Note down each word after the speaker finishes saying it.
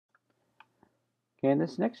Okay, in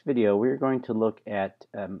this next video, we're going to look at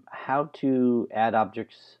how to add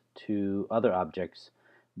objects to other objects,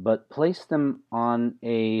 but place them on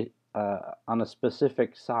a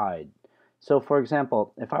specific side. So, for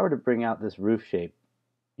example, if I were to bring out this roof shape,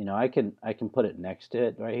 I can put it next to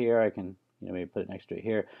it right here. I can maybe put it next to it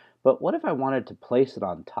here. But what if I wanted to place it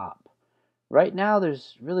on top? Right now,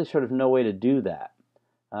 there's really sort of no way to do that.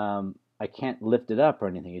 I can't lift it up or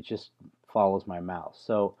anything. It just follows my mouse.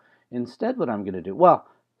 So instead, what I'm going to do,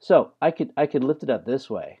 so I could lift it up this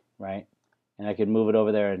way, right? And I could move it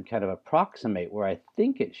over there and kind of approximate where I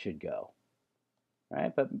think it should go,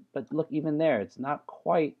 right? But look, even there, it's not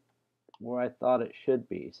quite where I thought it should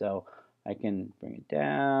be. So I can bring it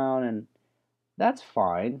down, and that's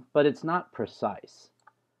fine, but it's not precise.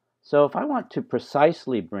 So if I want to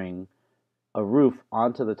precisely bring a roof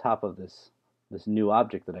onto the top of this new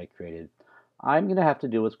object that I created, I'm going to have to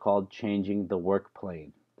do what's called changing the work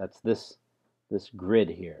plane. That's this grid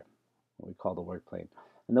here, what we call the work plane.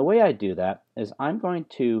 And the way I do that is I'm going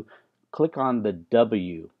to click on the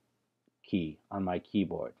W key on my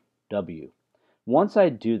keyboard, W. Once I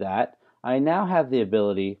do that, I now have the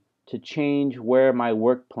ability to change where my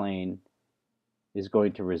work plane is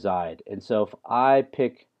going to reside. And so if I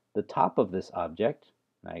pick the top of this object,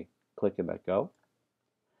 and I click and let go,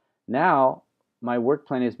 now my work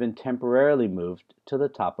plane has been temporarily moved to the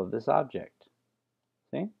top of this object.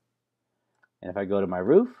 See? And if I go to my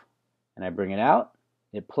roof and I bring it out,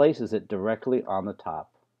 it places it directly on the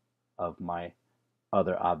top of my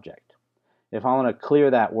other object. If I want to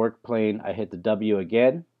clear that work plane, I hit the W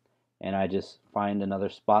again, and I just find another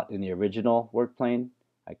spot in the original work plane.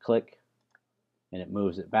 I click, and it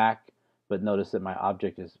moves it back. But notice that my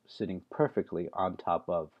object is sitting perfectly on top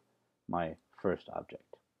of my first object.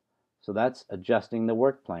 So that's adjusting the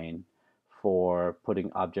work plane for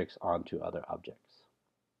putting objects onto other objects.